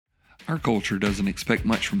Our culture doesn't expect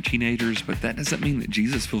much from teenagers, but that doesn't mean that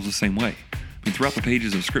Jesus feels the same way. Throughout the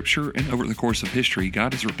pages of Scripture and over the course of history,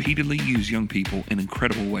 God has repeatedly used young people in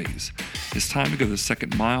incredible ways. It's time to go the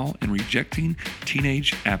second mile in rejecting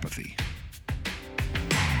teenage apathy.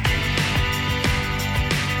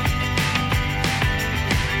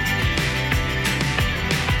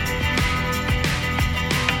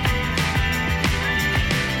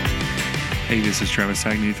 Hey, this is Travis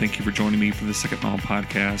Agnew. Thank you for joining me for the Second Mile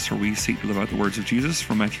podcast, where we seek to live out the words of Jesus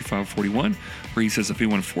from Matthew 5:41, where he says, if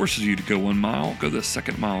anyone forces you to go 1 mile, go the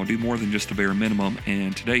second mile. Do more than just the bare minimum.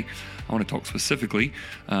 And today, I want to talk specifically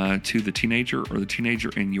to the teenager or the teenager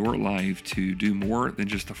in your life to do more than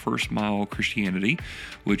just the first mile Christianity,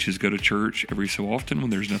 which is go to church every so often when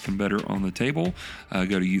there's nothing better on the table,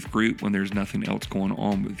 go to youth group when there's nothing else going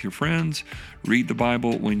on with your friends, read the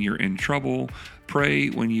Bible when you're in trouble, pray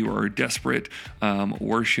when you are desperate,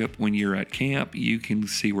 worship when you're at camp. You can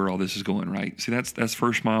see where all this is going, right? See, that's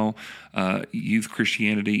first mile youth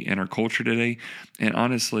Christianity in our culture today. And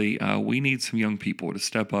honestly, we need some young people to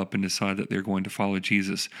step up and decide that they're going to follow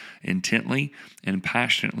Jesus intently and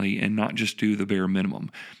passionately and not just do the bare minimum.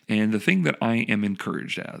 And the thing that I am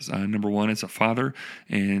encouraged as, number one, as a father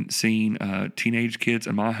and seeing teenage kids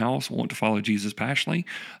in my house want to follow Jesus passionately,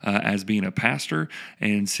 as being a pastor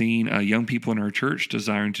and seeing young people in our church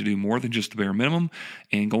desiring to do more than just the bare minimum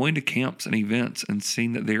and going to camps and events and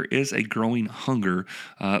seeing that there is a growing hunger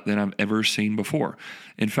than I've ever seen before.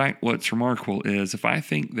 In fact, what's remarkable is if I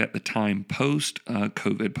think that the time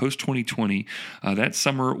post-COVID, post-2020, that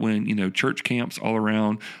summer when, church camps all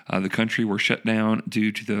around the country were shut down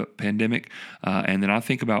due to the pandemic, and then I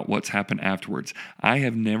think about what's happened afterwards, I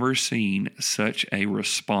have never seen such a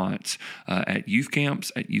response at youth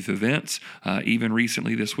camps, at youth events, even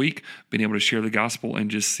recently this week, being able to share the gospel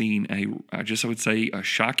and just seeing I would say a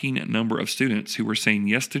shocking number of students who were saying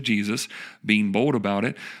yes to Jesus, being bold about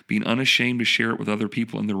it, being unashamed to share it with other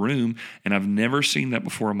people in the room, and I've never seen that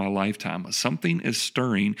before in my lifetime. Something is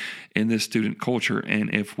stirring in this student culture,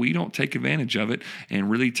 and if we don't take advantage of it and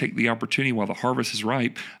really take the opportunity while the harvest is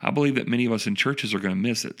ripe, I believe that many of us in churches are going to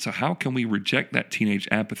miss it. So how can we reject that teenage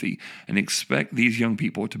apathy and expect these young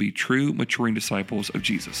people to be true, maturing disciples of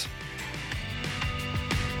Jesus?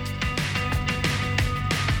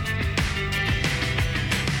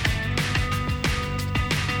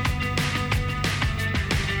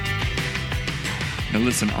 Now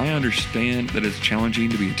listen, I understand that it's challenging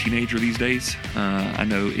to be a teenager these days. I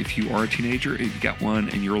know if you are a teenager, if you've got one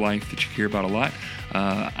in your life that you care about a lot,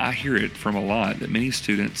 I hear it from a lot that many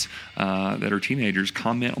students that are teenagers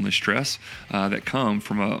comment on the stress that come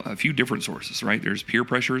from a few different sources, right? There's peer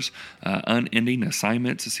pressures, unending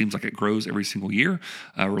assignments. It seems like it grows every single year.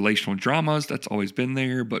 Relational dramas, that's always been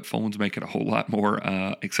there, but phones make it a whole lot more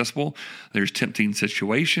accessible. There's tempting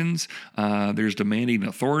situations. There's demanding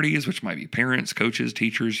authorities, which might be parents, coaches,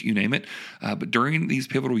 teachers, you name it. But during these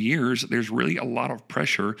pivotal years, there's really a lot of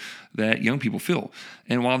pressure that young people feel.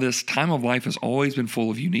 And while this time of life has always been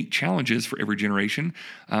full of unique challenges for every generation,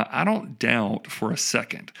 I don't doubt for a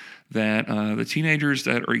second that the teenagers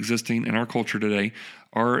that are existing in our culture today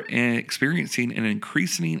are experiencing an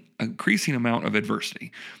increasing amount of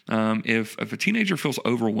adversity. If a teenager feels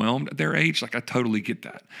overwhelmed at their age, I totally get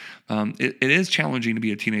that. It is challenging to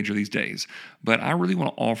be a teenager these days, but I really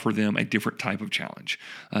want to offer them a different type of challenge.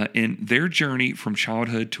 In their journey from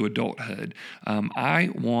childhood to adulthood, I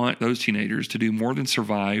want those teenagers to do more than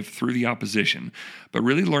survive through the opposition, but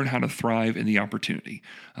really learn how to thrive in the opportunity.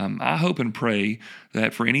 I hope and pray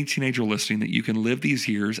that for any teenager listening, that you can live these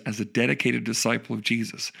years as a dedicated disciple of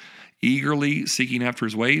Jesus, eagerly seeking after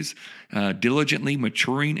his ways, diligently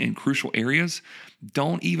maturing in crucial areas.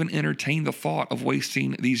 Don't even entertain the thought of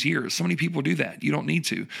wasting these years. So many people do that. You don't need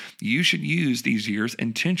to. You should use these years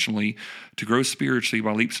intentionally to grow spiritually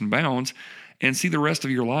by leaps and bounds and see the rest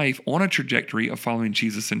of your life on a trajectory of following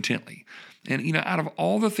Jesus intently. And, out of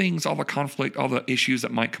all the things, all the conflict, all the issues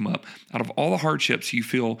that might come up, out of all the hardships you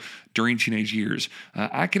feel during teenage years,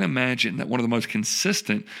 I can imagine that one of the most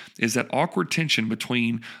consistent is that awkward tension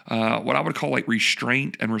between what I would call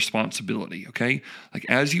restraint and responsibility, okay?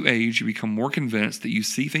 As you age, you become more convinced that you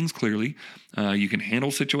see things clearly, you can handle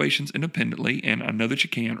situations independently, and I know that you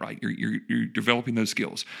can, right? You're developing those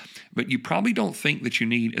skills. But you probably don't think that you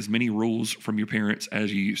need as many rules from your parents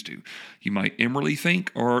as you used to. You might inwardly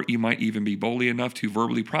think, or you might even be boldly enough to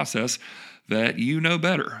verbally process that you know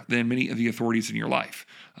better than many of the authorities in your life.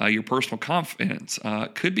 Your personal confidence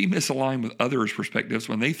could be misaligned with others' perspectives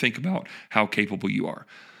when they think about how capable you are.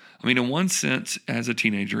 I mean, in one sense, as a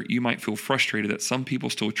teenager, you might feel frustrated that some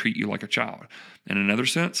people still treat you like a child. In another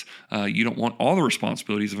sense, you don't want all the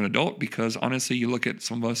responsibilities of an adult because honestly, you look at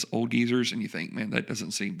some of us old geezers and you think, man, that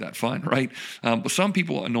doesn't seem that fun, right? But some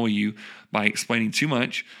people annoy you by explaining too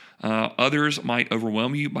much. Others might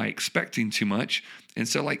overwhelm you by expecting too much. And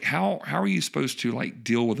so, like, how are you supposed to, like,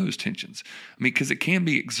 deal with those tensions? I mean, because it can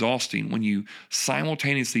be exhausting when you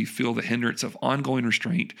simultaneously feel the hindrance of ongoing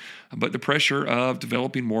restraint, but the pressure of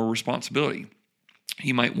developing more responsibility.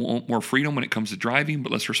 You might want more freedom when it comes to driving,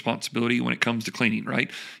 but less responsibility when it comes to cleaning, right?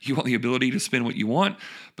 You want the ability to spend what you want,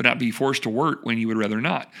 but not be forced to work when you would rather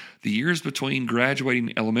not. The years between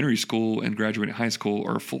graduating elementary school and graduating high school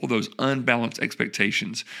are full of those unbalanced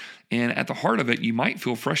expectations. And at the heart of it, you might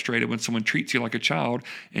feel frustrated when someone treats you like a child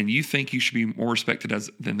and you think you should be more respected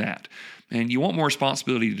than that. And you want more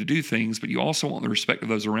responsibility to do things, but you also want the respect of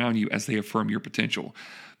those around you as they affirm your potential.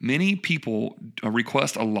 Many people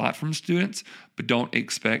request a lot from students, but don't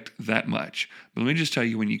expect that much. But let me just tell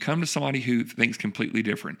you, when you come to somebody who thinks completely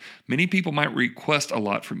different, many people might request a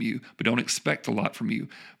lot from you, but don't expect a lot from you.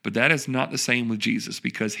 But that is not the same with Jesus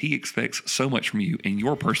because he expects so much from you in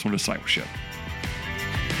your personal discipleship.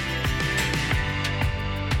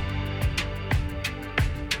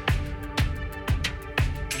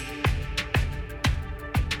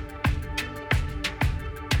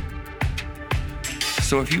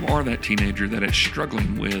 So if you are that teenager that is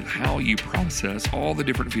struggling with how you process all the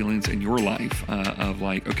different feelings in your life of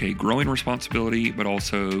like, okay, growing responsibility, but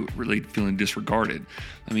also really feeling disregarded.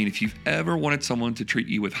 I mean, if you've ever wanted someone to treat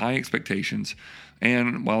you with high expectations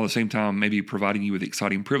and while at the same time maybe providing you with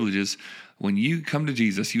exciting privileges, when you come to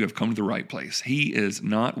Jesus, you have come to the right place. He is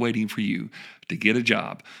not waiting for you to get a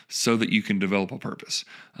job so that you can develop a purpose.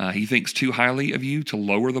 He thinks too highly of you to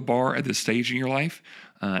lower the bar at this stage in your life.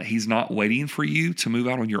 He's not waiting for you to move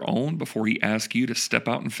out on your own before he asks you to step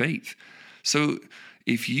out in faith. So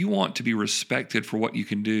if you want to be respected for what you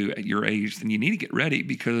can do at your age, then you need to get ready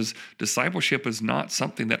because discipleship is not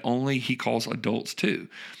something that only he calls adults to.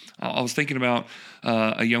 I was thinking about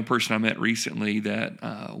a young person I met recently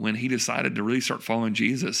that when he decided to really start following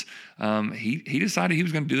Jesus, he decided he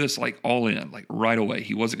was going to do this like all in, like right away.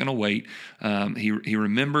 He wasn't going to wait. He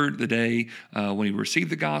remembered the day when he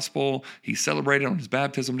received the gospel. He celebrated on his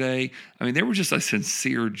baptism day. I mean, there was just a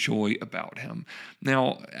sincere joy about him.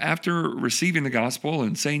 Now, after receiving the gospel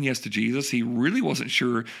and saying yes to Jesus, he really wasn't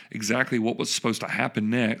sure exactly what was supposed to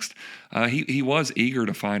happen next. He was eager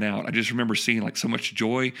to find out. I just remember seeing like so much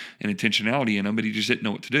joy and intentionality in him, but he just didn't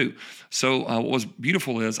know what to do. So what was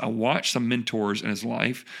beautiful is I watched some mentors in his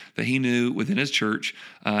life that he knew within his church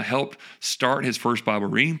helped start his first Bible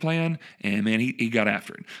reading plan, and man, he got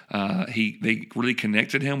after it. They really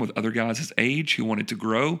connected him with other guys his age who wanted to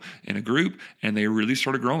grow in a group, and they really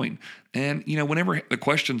started growing. And, you know, whenever the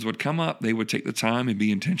questions would come up, they would take the time and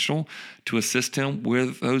be intentional to assist him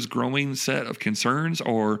with those growing set of concerns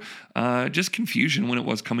or just confusion when it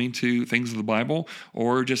was coming to things of the Bible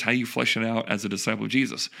or just how you flesh it out as a disciple of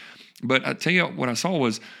Jesus. But I tell you what I saw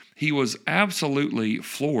was he was absolutely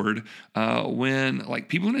floored when like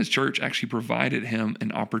people in his church actually provided him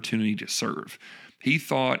an opportunity to serve. He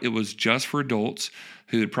thought it was just for adults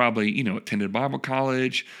who had probably, attended Bible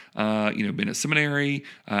college, been at seminary,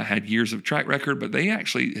 had years of track record, but they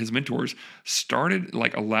actually, his mentors, started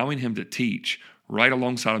like allowing him to teach right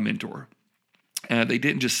alongside a mentor. They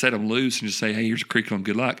didn't just set him loose and just say, hey, here's a curriculum,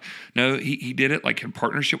 good luck. No, he did it like in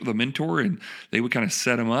partnership with a mentor, and they would kind of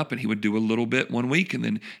set him up, and he would do a little bit one week, and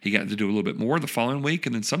then he got to do a little bit more the following week,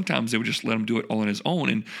 and then sometimes they would just let him do it all on his own.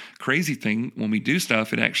 And crazy thing, when we do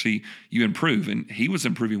stuff, it actually, you improve, and he was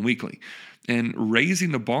improving weekly. And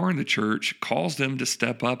raising the bar in the church caused him to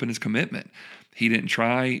step up in his commitment. He didn't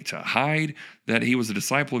try to hide that he was a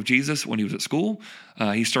disciple of Jesus when he was at school.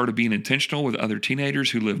 He started being intentional with other teenagers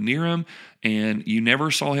who lived near him, and you never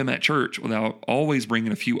saw him at church without always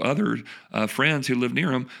bringing a few other friends who lived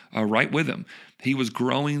near him right with him. He was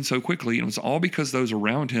growing so quickly, and it was all because those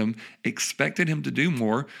around him expected him to do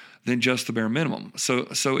more than just the bare minimum. So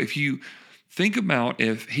if you think about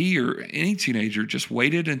if he or any teenager just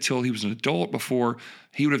waited until he was an adult before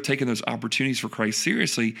he would have taken those opportunities for Christ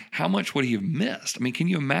seriously, how much would he have missed? I mean, can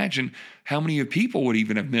you imagine how many people would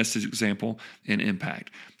even have missed his example and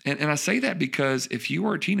impact? And I say that because if you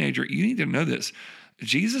are a teenager, you need to know this.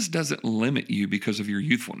 Jesus doesn't limit you because of your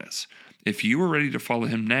youthfulness. If you are ready to follow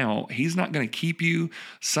him now, he's not going to keep you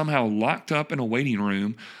somehow locked up in a waiting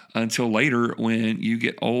room until later when you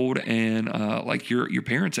get old and like your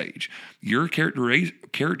parents' age. Your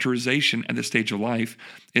characterization at this stage of life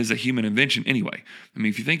is a human invention anyway. I mean,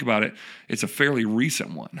 if you think about it, it's a fairly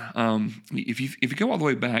recent one. If you go all the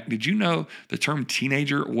way back, did you know the term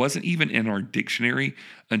teenager wasn't even in our dictionary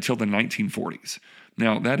until the 1940s?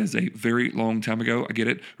 Now, that is a very long time ago. I get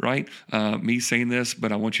it, right? Me saying this,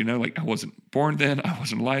 but I want you to know, like, I wasn't born then. I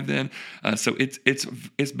wasn't alive then. So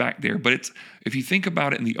it's back there. But if you think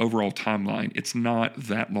about it in the overall timeline, it's not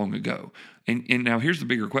that long ago. And now here's the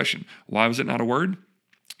bigger question. Why was it not a word?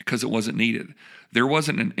 Because it wasn't needed. There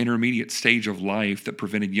wasn't an intermediate stage of life that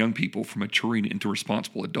prevented young people from maturing into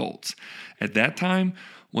responsible adults. At that time,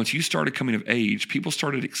 once you started coming of age, people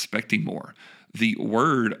started expecting more. The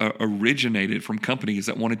word originated from companies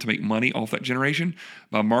that wanted to make money off that generation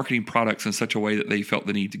by marketing products in such a way that they felt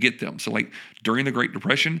the need to get them. So like during the Great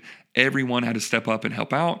Depression, everyone had to step up and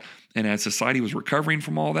help out. And as society was recovering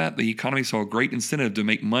from all that, the economy saw a great incentive to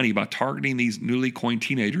make money by targeting these newly coined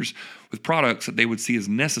teenagers with products that they would see as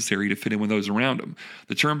necessary to fit in with those around them.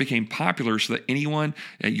 The term became popular so that anyone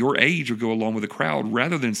at your age would go along with the crowd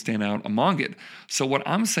rather than stand out among it. So what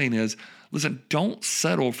I'm saying is, listen, don't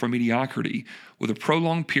settle for mediocrity with a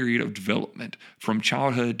prolonged period of development from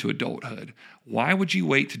childhood to adulthood. Why would you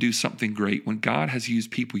wait to do something great when God has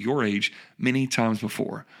used people your age many times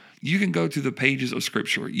before? You can go through the pages of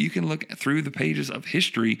Scripture. You can look through the pages of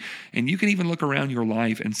history, and you can even look around your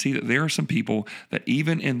life and see that there are some people that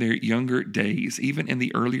even in their younger days, even in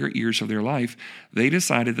the earlier years of their life, they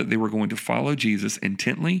decided that they were going to follow Jesus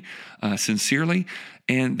intently, sincerely,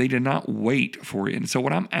 and they did not wait for it. And so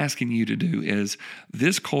what I'm asking you to do is,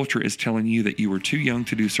 this culture is telling you that you were too young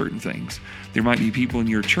to do certain things. There might be people in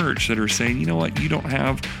your church that are saying, you know what, you don't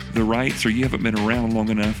have the rights or you haven't been around long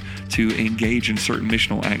enough to engage in certain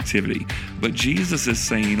missional activity. But Jesus is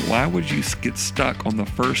saying, why would you get stuck on the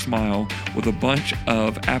first mile with a bunch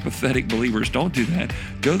of apathetic believers? Don't do that.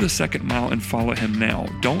 Go the second mile and follow him now.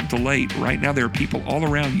 Don't delay. Right now there are people all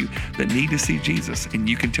around you that need to see Jesus, and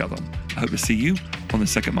you can tell them. I hope to see you on the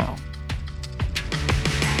second mile.